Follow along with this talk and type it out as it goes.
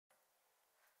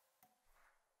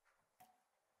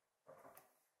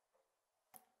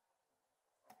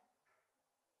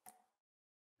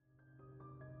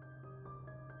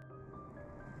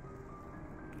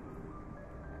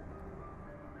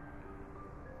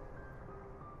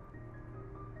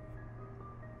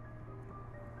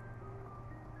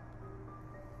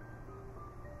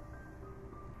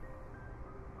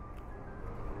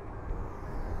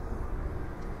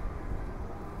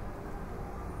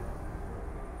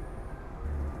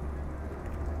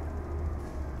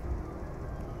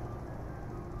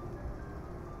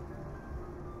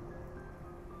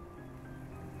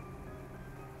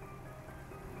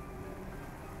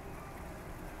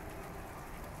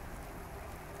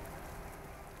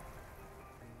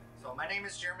My name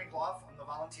is Jeremy Gloff. I'm the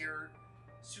volunteer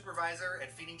supervisor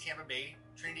at Feeding Tampa Bay.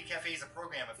 Trinity Cafe is a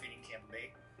program of Feeding Tampa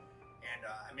Bay, and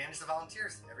I manage the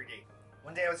volunteers every day.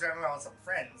 One day I was driving around with some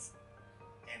friends,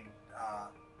 and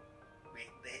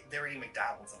they were eating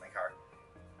McDonald's in my car.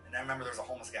 And I remember there was a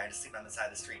homeless guy just sleeping on the side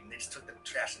of the street, and they just took the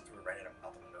trash and threw it right at him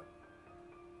out the window.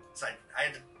 So I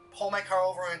had to pull my car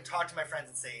over and talk to my friends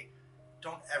and say,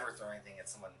 don't ever throw anything at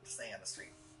someone staying on the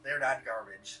street. They're not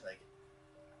garbage.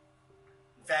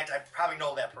 In fact, I probably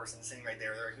know that person sitting right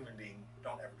there. They're a human being.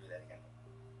 Don't ever do that again.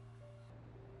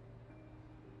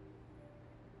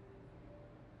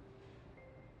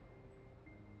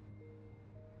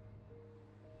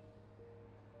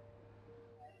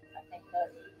 I think that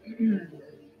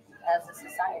as a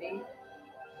society,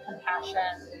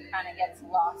 compassion kind of gets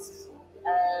lost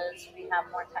as we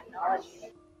have more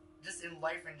technology. Just in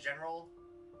life in general,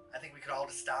 I think we could all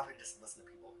just stop and just listen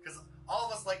to people. Because all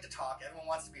of us like to talk. Everyone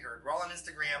wants to be heard. We're all on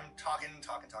Instagram talking.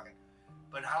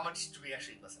 But how much do we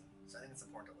actually listen? So I think it's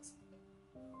important to listen.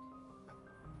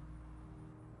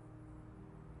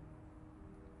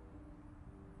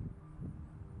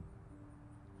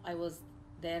 I was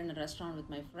there in a restaurant with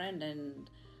my friend, and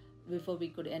before we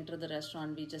could enter the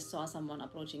restaurant, we just saw someone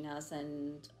approaching us,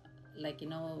 and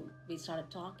we started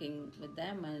talking with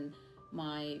them, and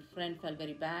my friend felt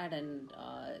very bad, and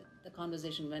the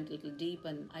conversation went a little deep,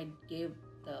 and I gave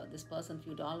this person a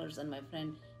few dollars, and my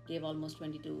friend gave almost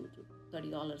 $20 to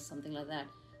 $30, something like that.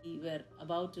 We were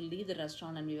about to leave the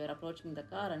restaurant, and we were approaching the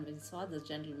car, and we saw this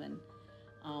gentleman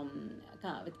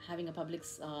with having a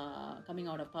Publix, coming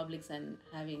out of Publix and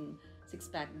having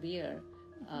 6-pack beer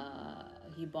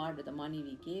he bought with the money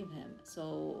we gave him.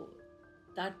 So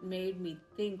that made me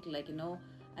think,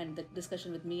 and the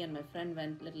discussion with me and my friend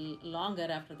went a little longer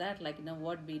after that,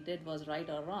 what we did was right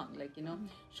or wrong.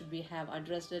 Should we have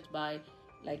addressed it by,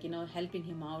 helping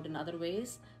him out in other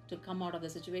ways to come out of the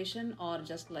situation, or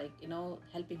just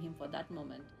helping him for that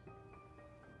moment?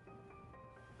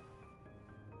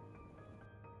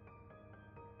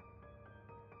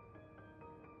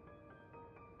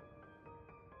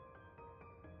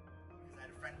 I had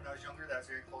a friend when I was younger that I was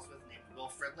very close with named Will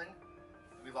Fridlin.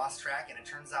 We lost track, and it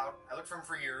turns out, I looked for him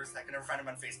for years. I could never find him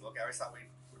on Facebook. I always thought we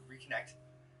would reconnect.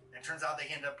 And it turns out that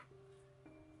he ended up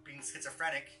being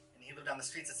schizophrenic, and he lived on the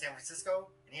streets of San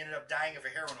Francisco, and he ended up dying of a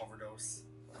heroin overdose,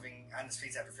 living on the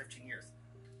streets after 15 years.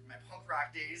 In my punk rock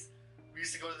days, we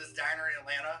used to go to this diner in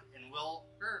Atlanta, and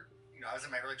I was in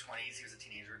my early 20s, he was a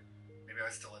teenager. Maybe I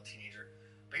was still a teenager.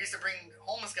 But he used to bring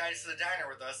homeless guys to the diner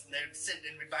with us, and they would sit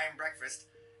and we'd buy him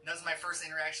breakfast. And that was my first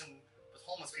interaction with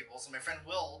homeless people. So my friend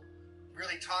Will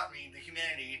really taught me the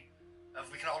humanity of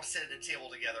we can all just sit at a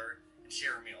table together and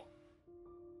share a meal.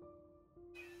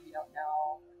 You don't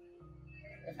know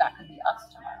if that could be us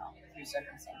tomorrow through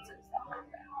circumstances that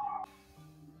happen.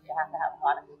 You have to have a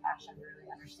lot of compassion to really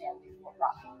understand what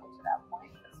brought people to that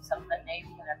point. Because some of it may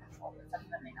be in their control, but some of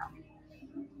it may not be.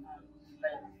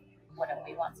 But what if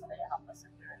we want somebody to help us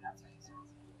endure in that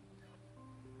circumstance?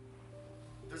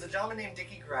 There's a gentleman named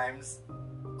Dickie Grimes.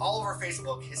 All over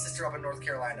Facebook, his sister up in North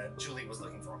Carolina, Julie, was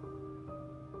looking for him.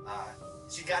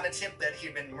 She'd gotten a tip that he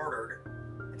had been murdered,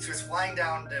 and she was flying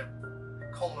down to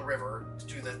comb the river to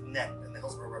do the net in the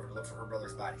Hillsborough River to look for her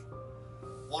brother's body.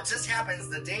 Well, it just happens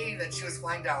the day that she was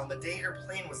flying down, the day her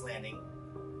plane was landing,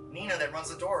 Nina, that runs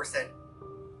the door, said,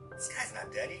 "This guy's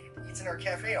not dead. He eats in our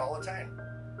cafe all the time."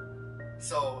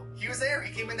 So he was there.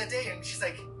 He came in that day, and she's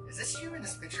like, "Is this you in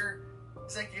this picture?"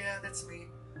 He's like, "Yeah, that's me."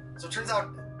 So it turns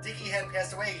out Dickie hadn't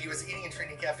passed away. He was eating in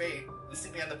Trinity Cafe and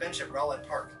sleeping on the bench at Rowlett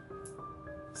Park.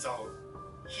 So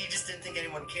he just didn't think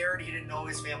anyone cared. He didn't know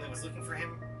his family was looking for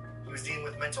him. He was dealing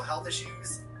with mental health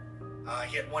issues.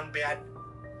 He had one bad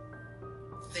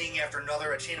thing after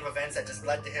another, a chain of events that just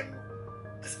led to him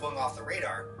just going off the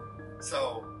radar.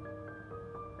 So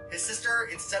his sister,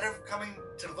 instead of coming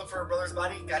to look for her brother's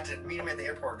body, got to meet him at the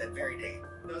airport that very day.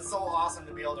 It was so awesome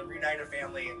to be able to reunite a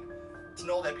family and to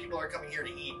know that people are coming here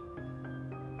to eat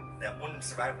that wouldn't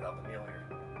survive without the meal here,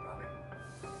 probably.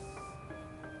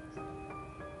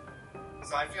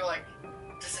 So I feel like,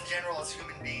 just in general, as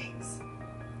human beings,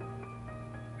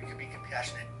 we could be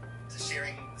compassionate to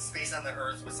sharing space on the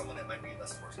earth with someone that might be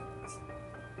less fortunate than us.